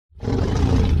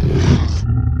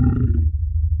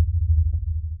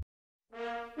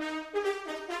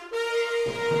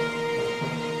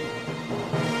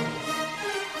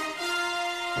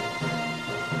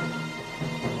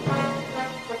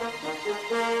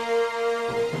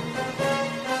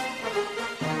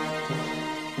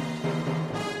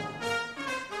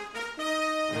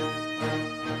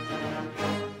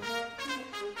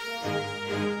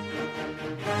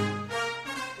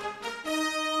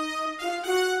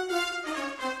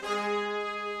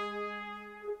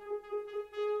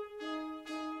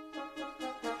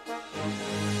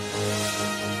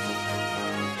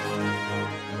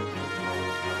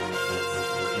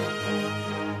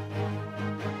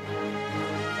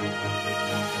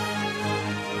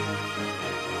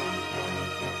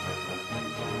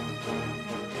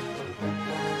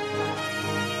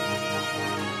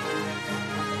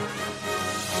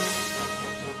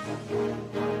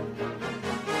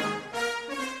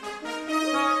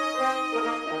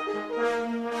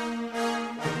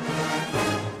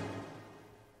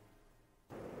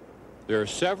There are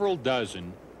several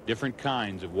dozen different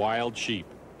kinds of wild sheep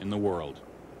in the world.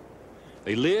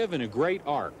 They live in a great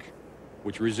arc,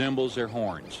 which resembles their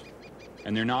horns,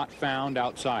 and they're not found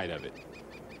outside of it.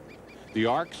 The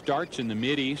arc starts in the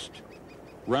Mideast,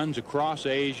 runs across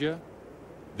Asia,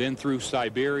 then through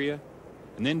Siberia,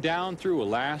 and then down through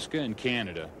Alaska and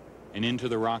Canada and into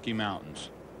the Rocky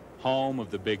Mountains, home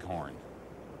of the Bighorn.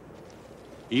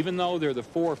 Even though they're the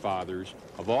forefathers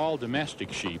of all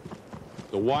domestic sheep,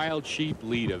 the wild sheep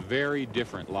lead a very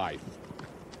different life.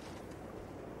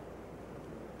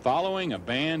 Following a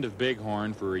band of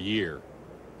bighorn for a year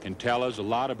can tell us a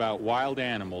lot about wild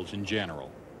animals in general.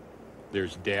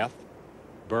 There's death,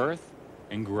 birth,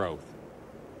 and growth.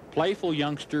 Playful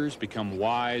youngsters become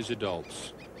wise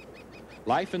adults.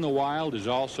 Life in the wild is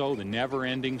also the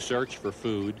never-ending search for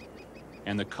food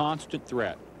and the constant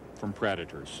threat from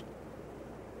predators.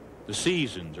 The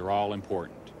seasons are all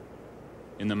important.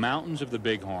 In the mountains of the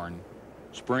Bighorn,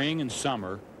 spring and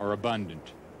summer are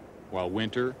abundant, while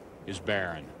winter is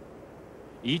barren.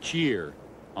 Each year,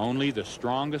 only the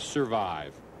strongest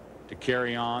survive to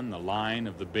carry on the line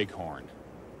of the Bighorn.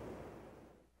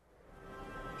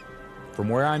 From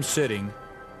where I'm sitting,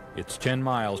 it's 10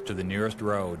 miles to the nearest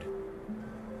road.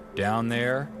 Down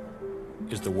there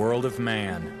is the world of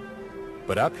man.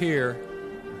 But up here,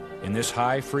 in this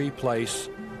high free place,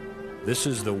 this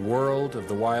is the world of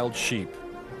the wild sheep.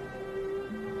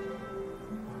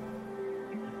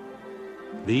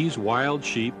 These wild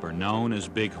sheep are known as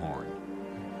bighorn.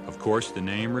 Of course, the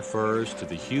name refers to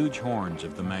the huge horns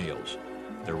of the males,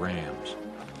 the rams.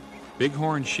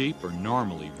 Bighorn sheep are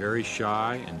normally very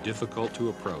shy and difficult to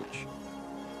approach.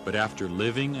 But after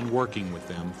living and working with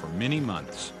them for many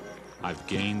months, I've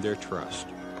gained their trust.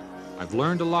 I've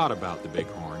learned a lot about the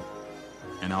bighorn,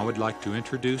 and I would like to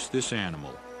introduce this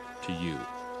animal to you.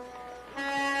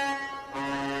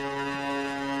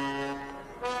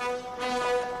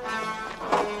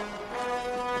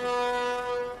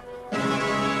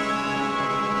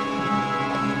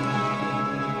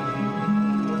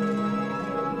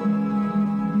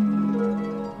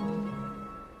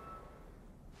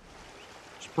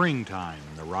 Springtime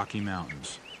in the Rocky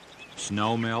Mountains.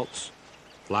 Snow melts,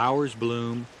 flowers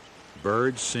bloom,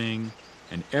 birds sing,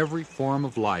 and every form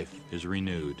of life is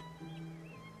renewed.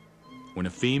 When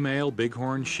a female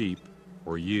bighorn sheep,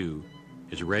 or ewe,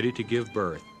 is ready to give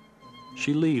birth,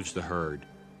 she leaves the herd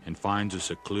and finds a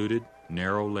secluded,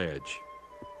 narrow ledge.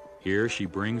 Here she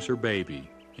brings her baby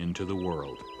into the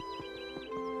world.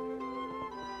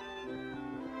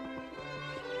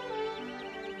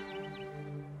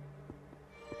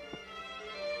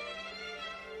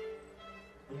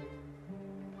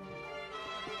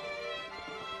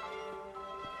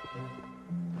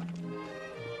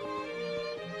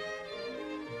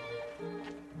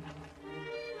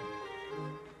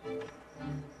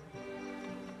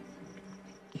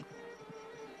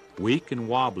 Weak and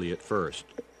wobbly at first,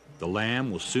 the lamb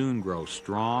will soon grow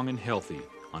strong and healthy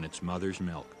on its mother's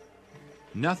milk.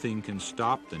 Nothing can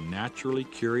stop the naturally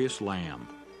curious lamb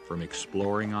from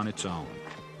exploring on its own,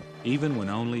 even when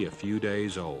only a few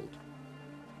days old.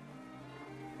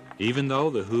 Even though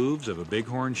the hooves of a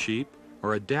bighorn sheep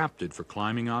are adapted for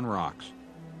climbing on rocks,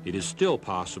 it is still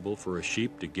possible for a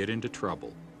sheep to get into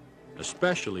trouble,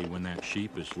 especially when that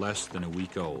sheep is less than a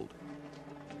week old.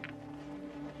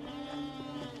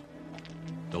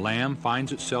 The lamb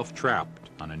finds itself trapped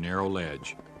on a narrow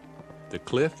ledge. The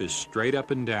cliff is straight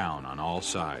up and down on all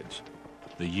sides.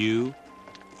 The ewe,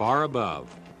 far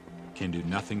above, can do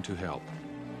nothing to help.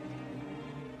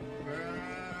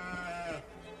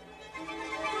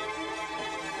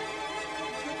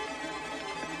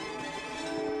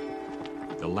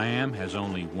 The lamb has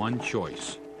only one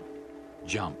choice: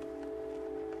 jump.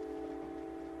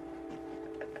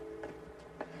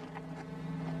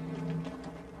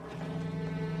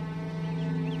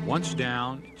 Once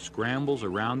down, it scrambles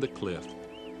around the cliff,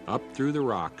 up through the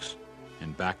rocks,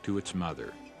 and back to its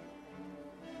mother.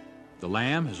 The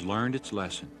lamb has learned its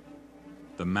lesson.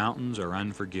 The mountains are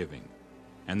unforgiving,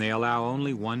 and they allow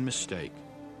only one mistake.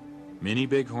 Many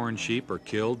bighorn sheep are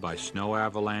killed by snow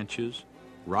avalanches,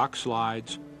 rock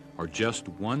slides, or just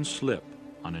one slip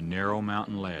on a narrow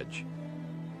mountain ledge.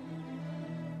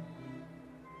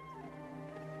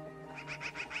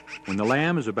 When the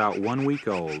lamb is about 1 week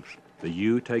old, the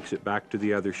ewe takes it back to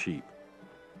the other sheep.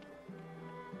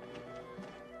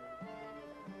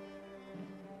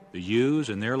 The ewes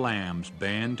and their lambs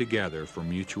band together for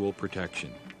mutual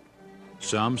protection.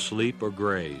 Some sleep or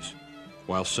graze,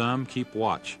 while some keep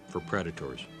watch for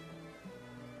predators.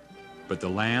 But the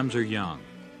lambs are young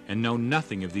and know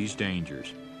nothing of these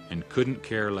dangers and couldn't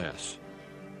care less.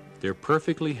 They're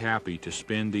perfectly happy to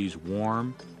spend these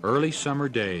warm, early summer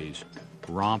days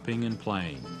romping and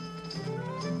playing.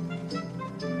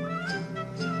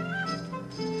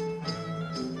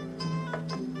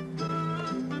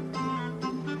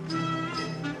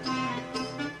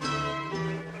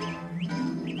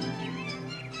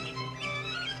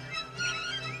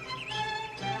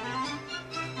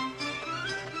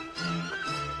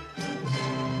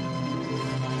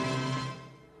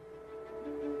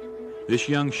 This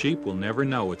young sheep will never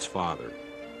know its father.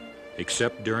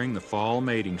 Except during the fall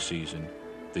mating season,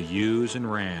 the ewes and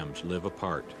rams live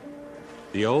apart.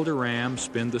 The older rams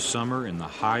spend the summer in the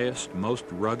highest, most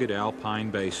rugged alpine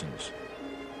basins.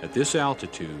 At this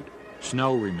altitude,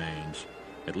 snow remains,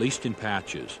 at least in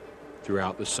patches,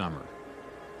 throughout the summer.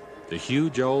 The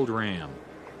huge old ram,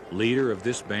 leader of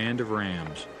this band of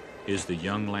rams, is the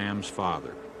young lamb's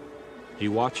father. He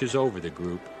watches over the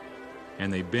group,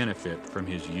 and they benefit from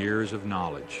his years of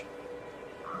knowledge.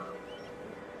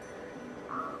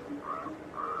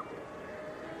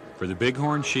 For the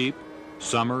bighorn sheep,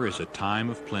 summer is a time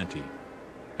of plenty.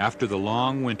 After the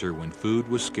long winter when food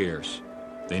was scarce,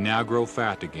 they now grow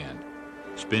fat again,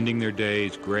 spending their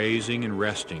days grazing and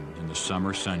resting in the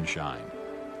summer sunshine.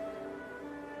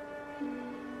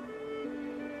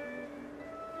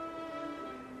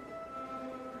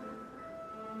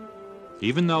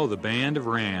 Even though the band of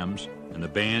rams and the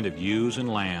band of ewes and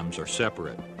lambs are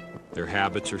separate, their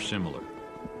habits are similar.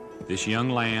 This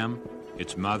young lamb,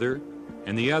 its mother,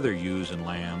 and the other ewes and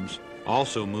lambs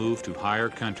also move to higher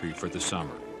country for the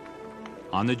summer.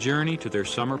 On the journey to their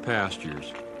summer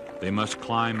pastures, they must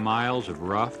climb miles of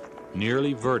rough,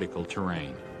 nearly vertical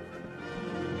terrain.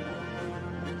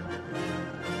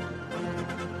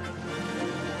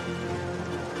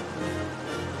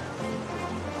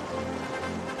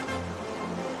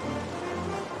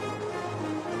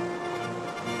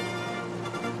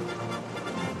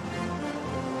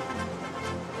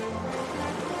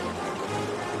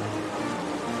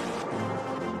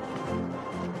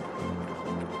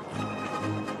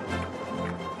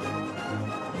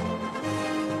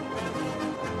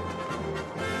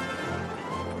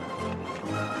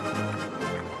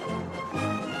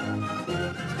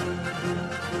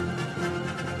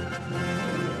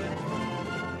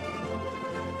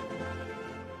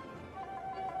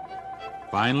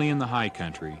 Finally, in the high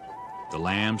country, the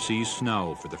lamb sees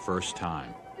snow for the first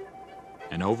time.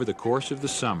 And over the course of the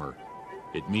summer,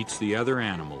 it meets the other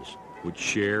animals which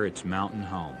share its mountain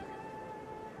home.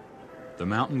 The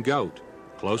mountain goat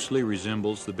closely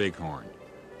resembles the bighorn,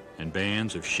 and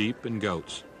bands of sheep and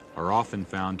goats are often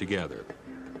found together.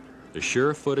 The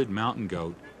sure-footed mountain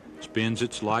goat spends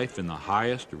its life in the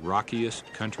highest,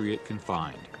 rockiest country it can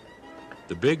find.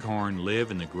 The bighorn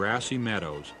live in the grassy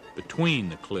meadows between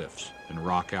the cliffs and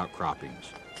rock outcroppings,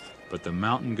 but the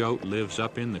mountain goat lives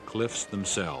up in the cliffs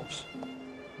themselves.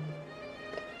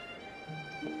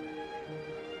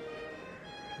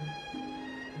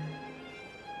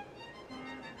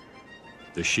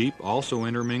 The sheep also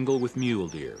intermingle with mule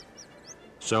deer,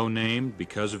 so named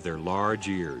because of their large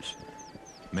ears.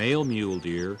 Male mule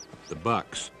deer, the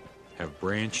bucks, have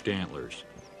branched antlers,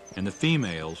 and the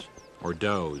females, or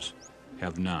does,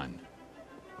 have none.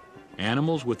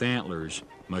 Animals with antlers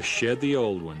must shed the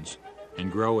old ones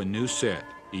and grow a new set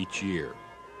each year.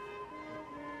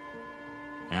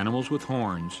 Animals with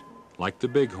horns, like the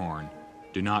bighorn,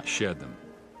 do not shed them.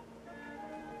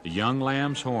 The young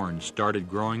lamb's horns started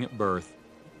growing at birth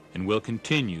and will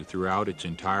continue throughout its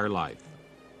entire life.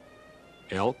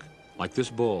 Elk, like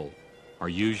this bull, are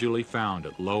usually found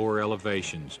at lower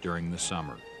elevations during the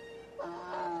summer.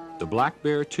 The black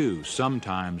bear, too,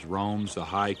 sometimes roams the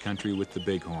high country with the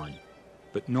bighorn,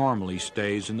 but normally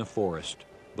stays in the forest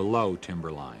below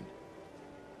timberline.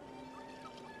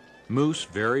 Moose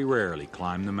very rarely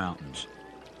climb the mountains,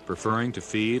 preferring to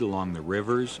feed along the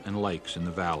rivers and lakes in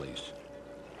the valleys.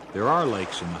 There are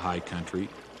lakes in the high country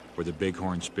where the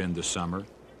bighorn spend the summer,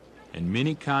 and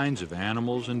many kinds of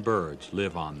animals and birds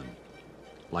live on them,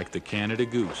 like the Canada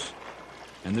goose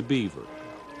and the beaver.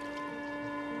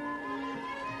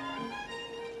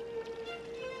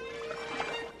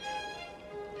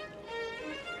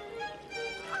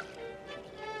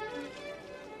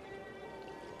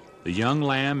 The young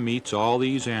lamb meets all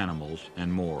these animals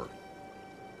and more.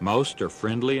 Most are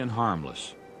friendly and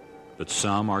harmless, but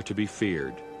some are to be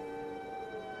feared.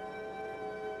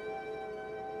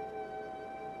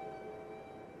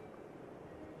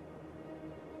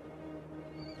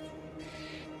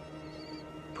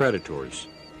 Predators,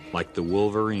 like the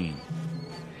wolverine.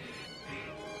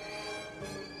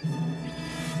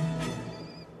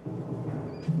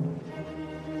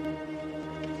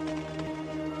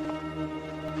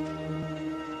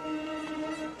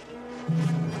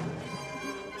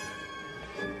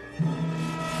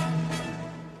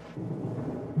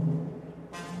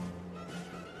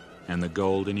 and the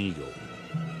golden eagle.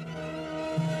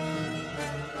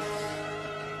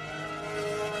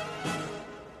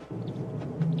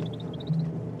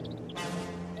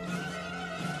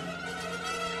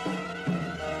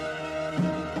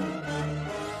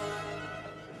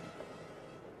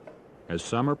 As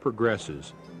summer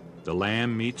progresses, the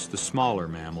lamb meets the smaller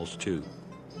mammals too.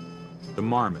 The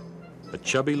marmot, a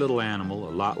chubby little animal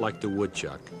a lot like the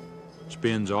woodchuck,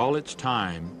 spends all its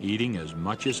time eating as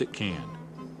much as it can.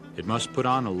 It must put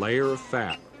on a layer of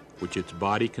fat which its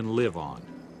body can live on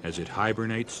as it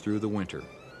hibernates through the winter.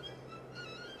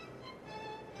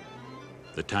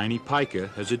 The tiny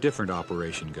pika has a different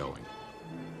operation going.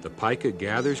 The pika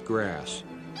gathers grass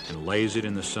and lays it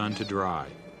in the sun to dry,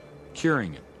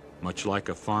 curing it much like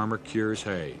a farmer cures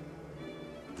hay.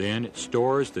 Then it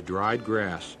stores the dried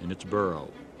grass in its burrow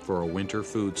for a winter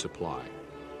food supply.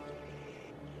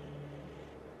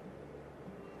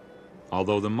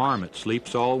 Although the marmot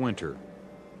sleeps all winter,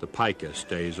 the pika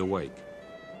stays awake.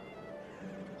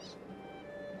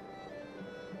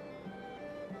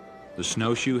 The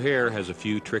snowshoe hare has a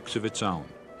few tricks of its own.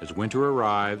 As winter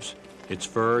arrives, its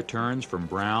fur turns from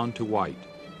brown to white,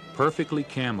 perfectly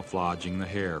camouflaging the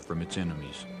hare from its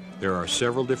enemies. There are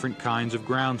several different kinds of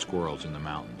ground squirrels in the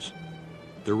mountains.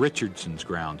 The Richardson's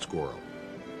ground squirrel,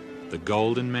 the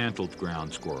golden-mantled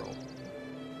ground squirrel,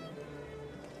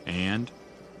 and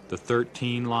the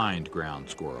 13-lined ground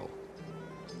squirrel.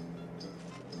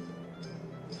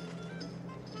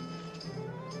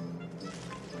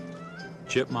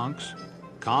 Chipmunks,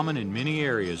 common in many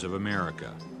areas of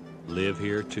America, live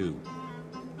here too.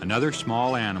 Another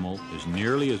small animal is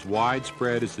nearly as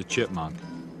widespread as the chipmunk,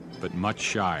 but much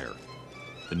shyer,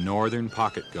 the northern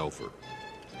pocket gopher.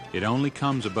 It only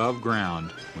comes above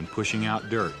ground when pushing out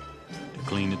dirt to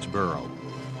clean its burrow.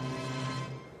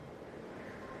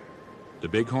 The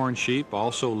bighorn sheep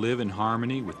also live in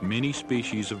harmony with many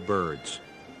species of birds.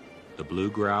 The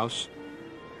blue grouse,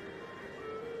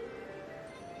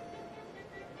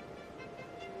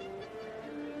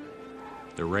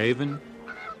 the raven,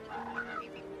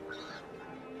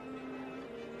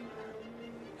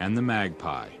 and the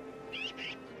magpie.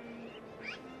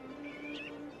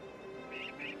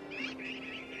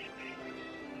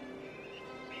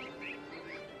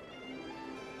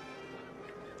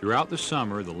 Throughout the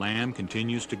summer, the lamb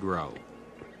continues to grow.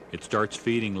 It starts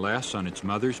feeding less on its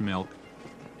mother's milk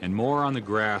and more on the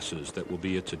grasses that will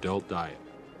be its adult diet.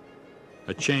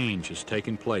 A change has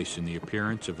taken place in the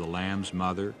appearance of the lamb's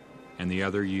mother and the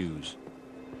other ewes.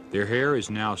 Their hair is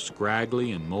now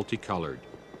scraggly and multicolored.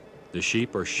 The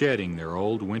sheep are shedding their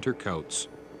old winter coats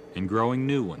and growing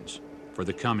new ones for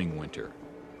the coming winter.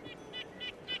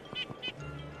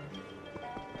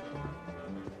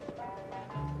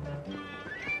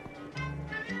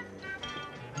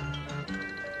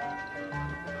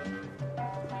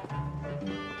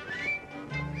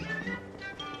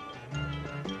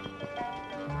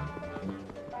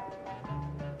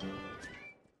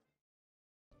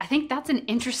 I think that's an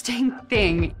interesting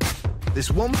thing. This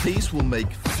one piece will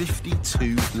make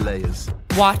 52 layers.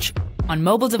 Watch on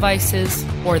mobile devices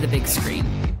or the big screen.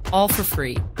 All for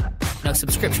free. No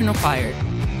subscription required.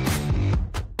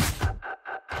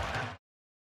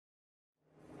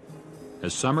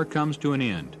 As summer comes to an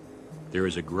end, there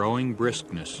is a growing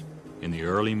briskness in the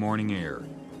early morning air.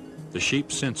 The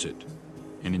sheep sense it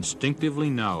and instinctively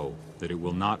know that it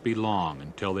will not be long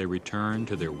until they return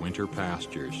to their winter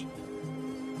pastures.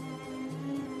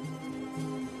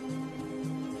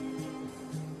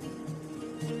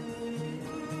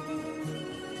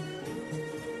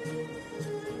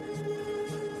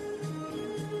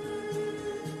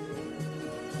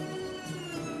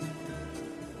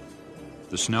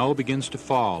 The snow begins to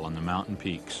fall on the mountain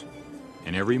peaks,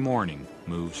 and every morning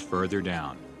moves further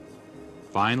down,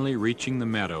 finally reaching the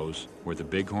meadows where the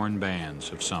bighorn bands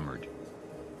have summered.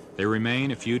 They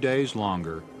remain a few days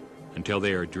longer until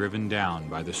they are driven down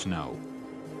by the snow.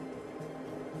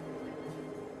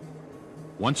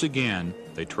 Once again,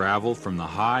 they travel from the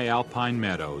high alpine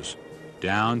meadows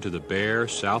down to the bare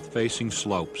south-facing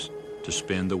slopes to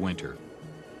spend the winter.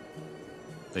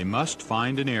 They must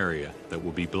find an area that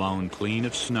will be blown clean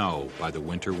of snow by the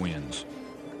winter winds.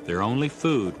 Their only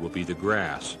food will be the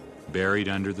grass buried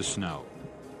under the snow.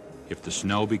 If the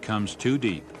snow becomes too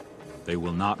deep, they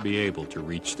will not be able to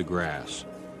reach the grass.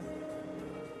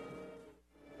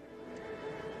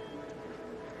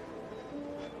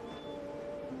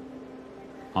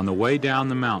 On the way down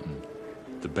the mountain,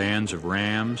 the bands of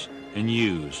rams and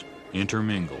ewes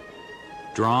intermingle,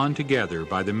 drawn together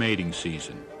by the mating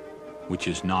season, which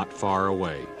is not far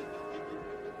away.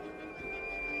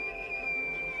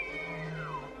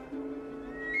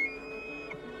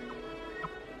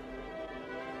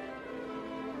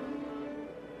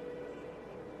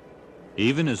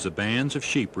 Even as the bands of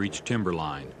sheep reach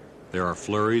timberline, there are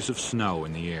flurries of snow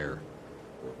in the air.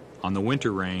 On the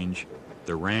winter range,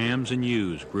 the rams and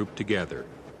ewes group together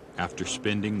after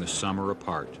spending the summer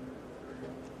apart.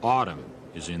 Autumn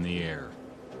is in the air.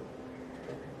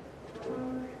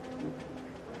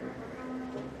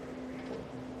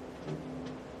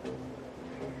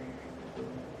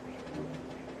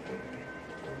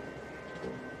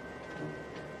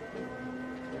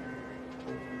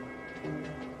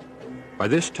 By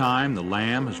this time, the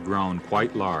lamb has grown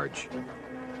quite large.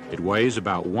 It weighs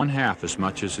about 1/2 as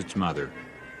much as its mother.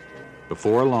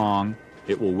 Before long,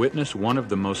 it will witness one of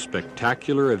the most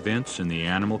spectacular events in the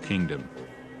animal kingdom,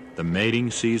 the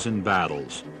mating season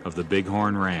battles of the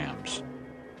bighorn rams.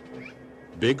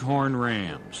 Bighorn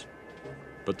rams,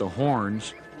 but the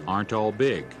horns aren't all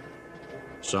big.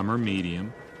 Some are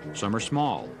medium, some are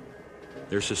small.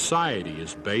 Their society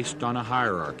is based on a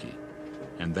hierarchy,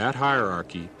 and that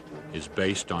hierarchy is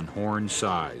based on horn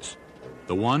size.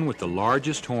 The one with the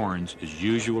largest horns is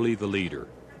usually the leader,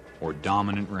 or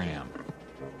dominant ram,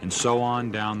 and so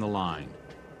on down the line.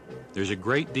 There's a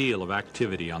great deal of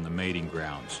activity on the mating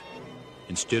grounds.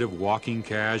 Instead of walking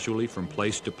casually from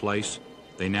place to place,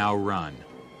 they now run.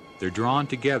 They're drawn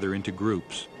together into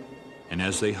groups, and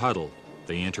as they huddle,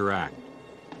 they interact.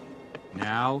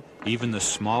 Now, even the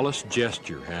smallest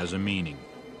gesture has a meaning.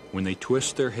 When they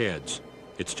twist their heads,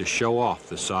 it's to show off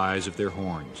the size of their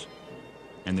horns.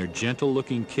 And their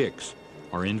gentle-looking kicks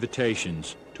are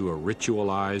invitations to a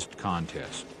ritualized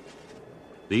contest.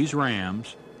 These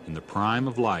rams, in the prime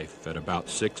of life at about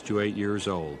 6 to 8 years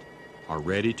old, are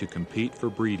ready to compete for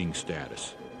breeding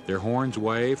status. Their horns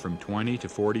weigh from 20 to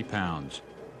 40 pounds,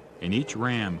 and each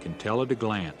ram can tell at a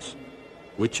glance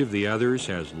which of the others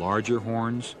has larger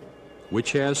horns,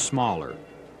 which has smaller,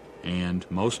 and,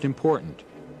 most important,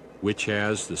 which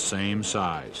has the same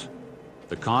size.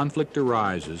 The conflict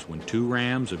arises when two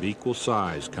rams of equal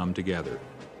size come together.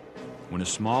 When a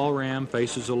small ram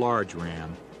faces a large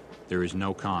ram, there is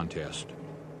no contest.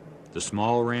 The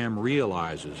small ram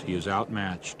realizes he is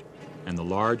outmatched, and the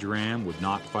large ram would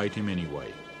not fight him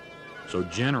anyway. So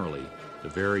generally, the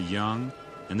very young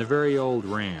and the very old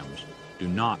rams do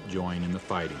not join in the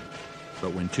fighting.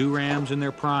 But when two rams in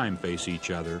their prime face each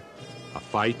other, a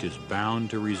fight is bound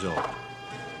to result.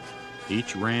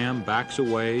 Each ram backs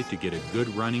away to get a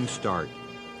good running start.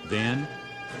 Then,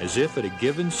 as if at a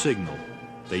given signal,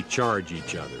 they charge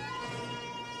each other.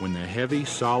 When the heavy,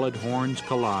 solid horns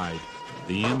collide,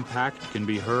 the impact can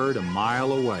be heard a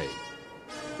mile away.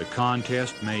 The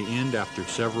contest may end after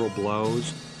several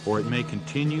blows, or it may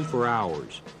continue for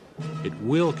hours. It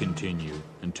will continue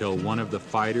until one of the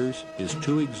fighters is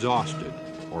too exhausted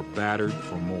or battered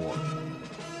for more.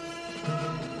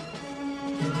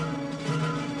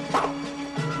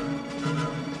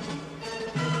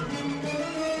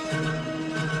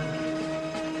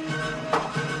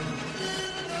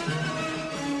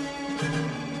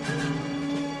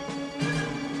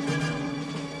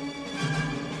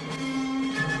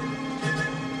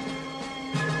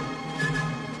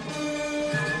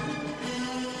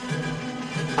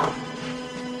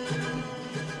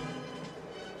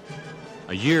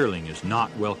 A yearling is not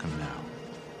welcome now.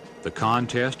 The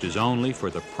contest is only for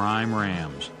the prime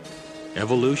rams.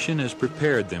 Evolution has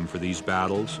prepared them for these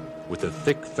battles with a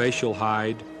thick facial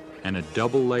hide and a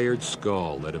double-layered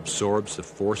skull that absorbs the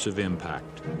force of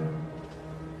impact.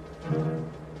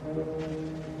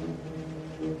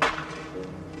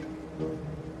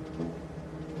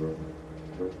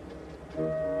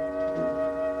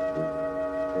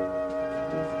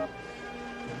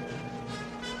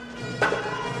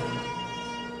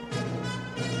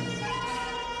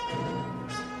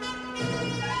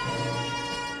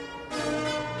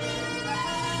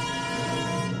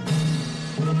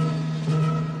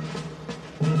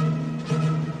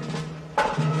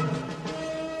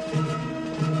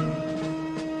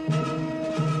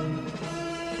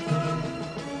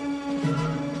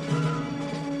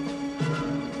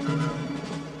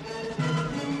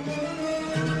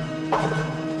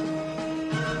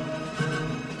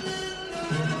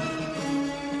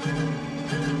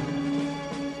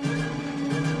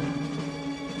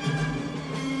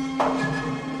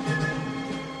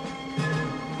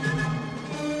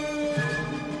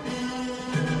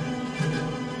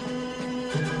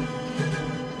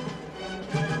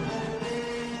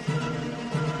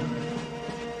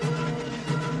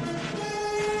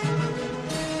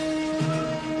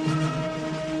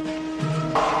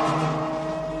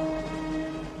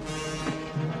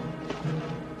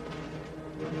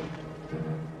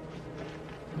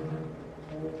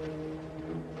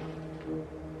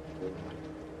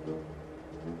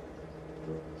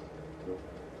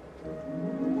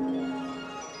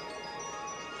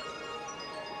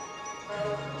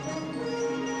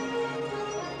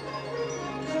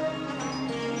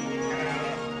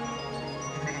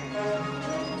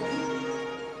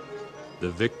 The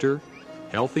victor,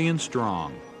 healthy and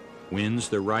strong, wins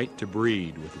the right to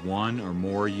breed with one or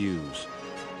more ewes.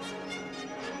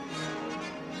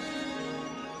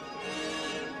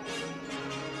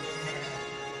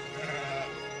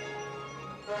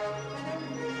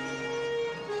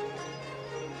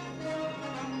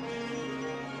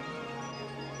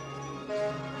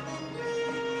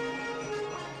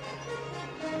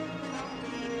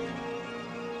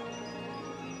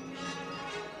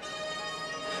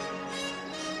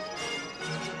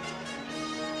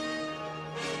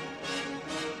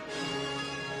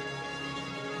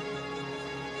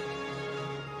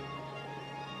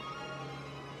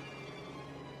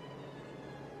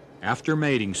 After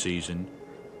mating season,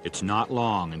 it's not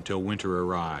long until winter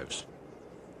arrives.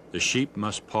 The sheep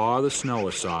must paw the snow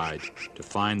aside to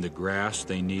find the grass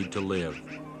they need to live.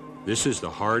 This is the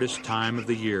hardest time of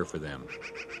the year for them.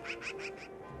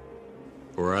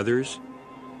 For others,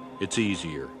 it's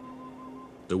easier.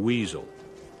 The weasel,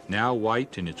 now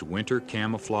white in its winter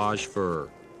camouflage fur,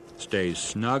 stays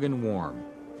snug and warm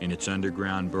in its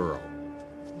underground burrow.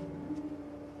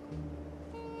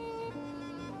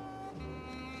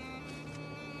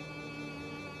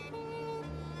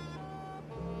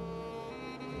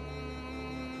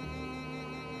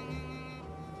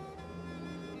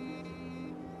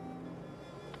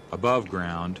 Above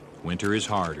ground, winter is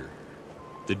harder.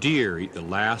 The deer eat the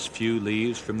last few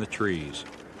leaves from the trees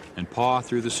and paw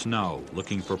through the snow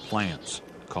looking for plants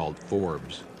called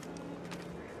forbs.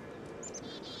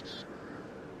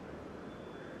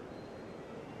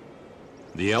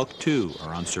 The elk, too,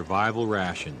 are on survival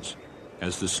rations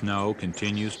as the snow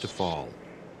continues to fall.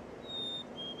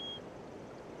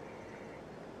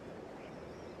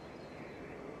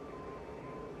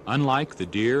 Unlike the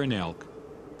deer and elk,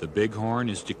 the bighorn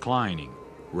is declining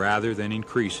rather than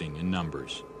increasing in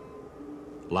numbers.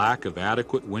 Lack of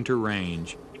adequate winter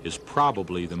range is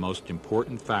probably the most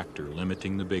important factor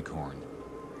limiting the bighorn.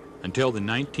 Until the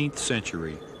 19th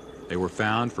century, they were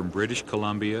found from British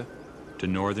Columbia to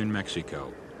northern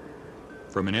Mexico.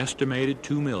 From an estimated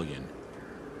 2 million,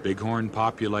 bighorn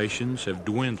populations have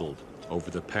dwindled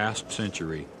over the past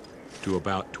century to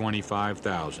about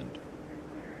 25,000.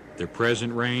 Their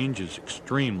present range is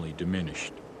extremely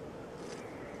diminished.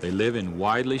 They live in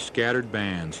widely scattered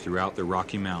bands throughout the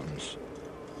Rocky Mountains.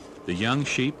 The young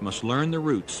sheep must learn the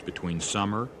routes between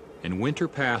summer and winter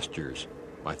pastures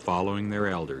by following their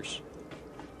elders.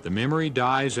 The memory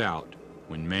dies out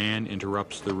when man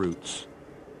interrupts the routes.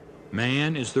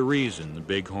 Man is the reason the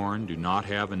bighorn do not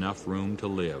have enough room to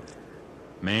live.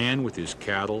 Man with his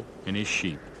cattle and his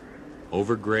sheep,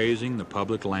 overgrazing the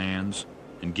public lands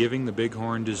and giving the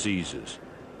bighorn diseases.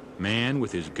 Man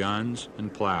with his guns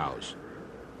and plows.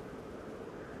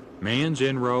 Man's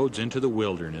inroads into the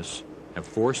wilderness have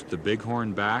forced the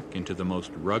bighorn back into the most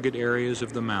rugged areas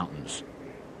of the mountains,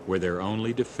 where their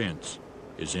only defense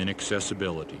is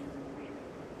inaccessibility.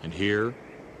 And here,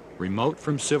 remote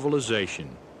from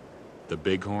civilization, the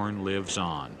bighorn lives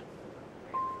on.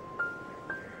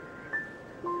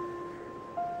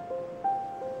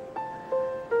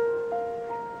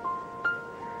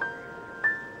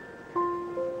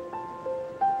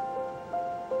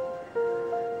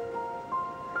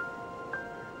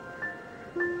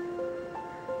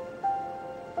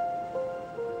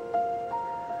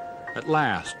 At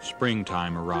last,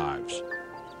 springtime arrives.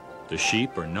 The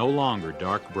sheep are no longer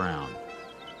dark brown,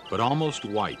 but almost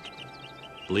white,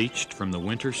 bleached from the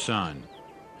winter sun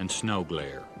and snow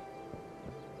glare.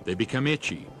 They become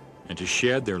itchy, and to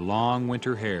shed their long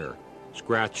winter hair,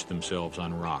 scratch themselves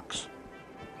on rocks.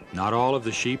 Not all of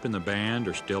the sheep in the band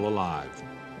are still alive.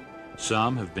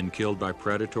 Some have been killed by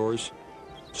predators,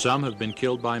 some have been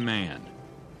killed by man,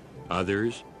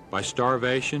 others by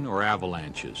starvation or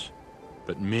avalanches,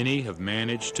 but many have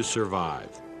managed to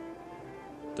survive.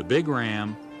 The big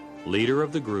ram, leader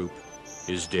of the group,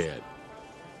 is dead.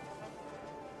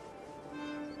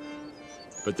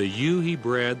 But the ewe he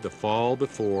bred the fall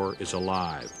before is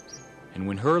alive, and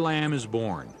when her lamb is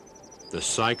born, the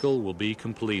cycle will be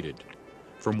completed.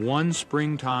 From one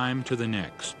springtime to the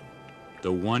next,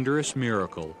 the wondrous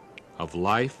miracle of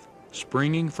life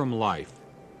springing from life,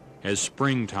 as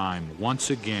springtime once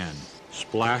again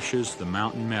splashes the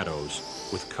mountain meadows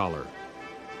with color.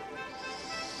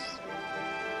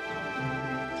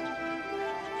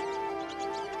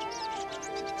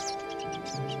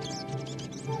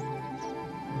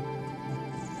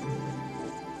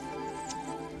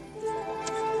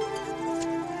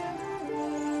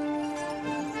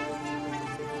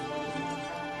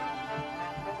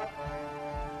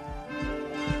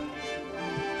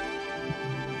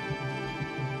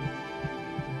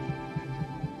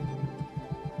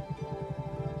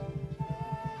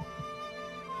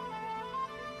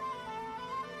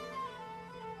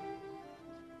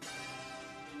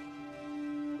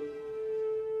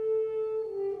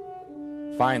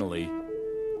 Finally,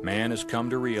 man has come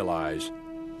to realize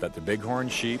that the bighorn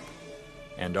sheep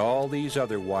and all these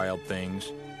other wild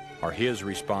things are his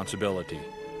responsibility.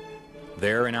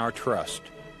 They're in our trust,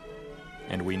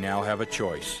 and we now have a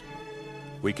choice.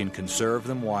 We can conserve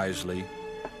them wisely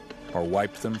or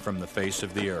wipe them from the face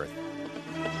of the earth.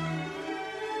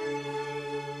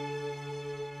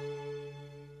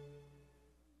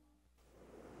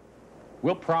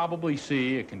 We'll probably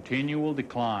see a continual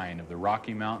decline of the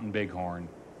Rocky Mountain bighorn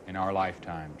in our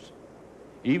lifetimes.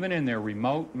 Even in their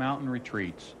remote mountain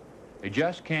retreats, they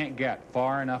just can't get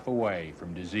far enough away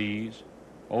from disease,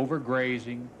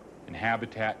 overgrazing, and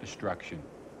habitat destruction.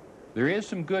 There is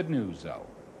some good news, though.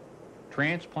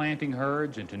 Transplanting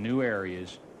herds into new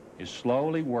areas is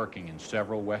slowly working in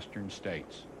several western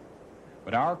states.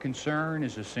 But our concern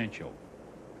is essential.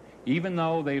 Even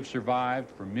though they've survived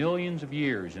for millions of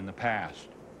years in the past,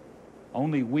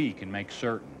 only we can make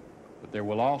certain that there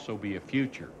will also be a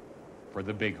future for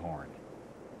the bighorn.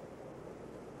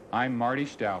 I'm Marty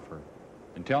Stauffer.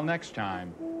 Until next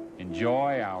time,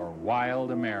 enjoy our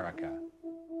wild America.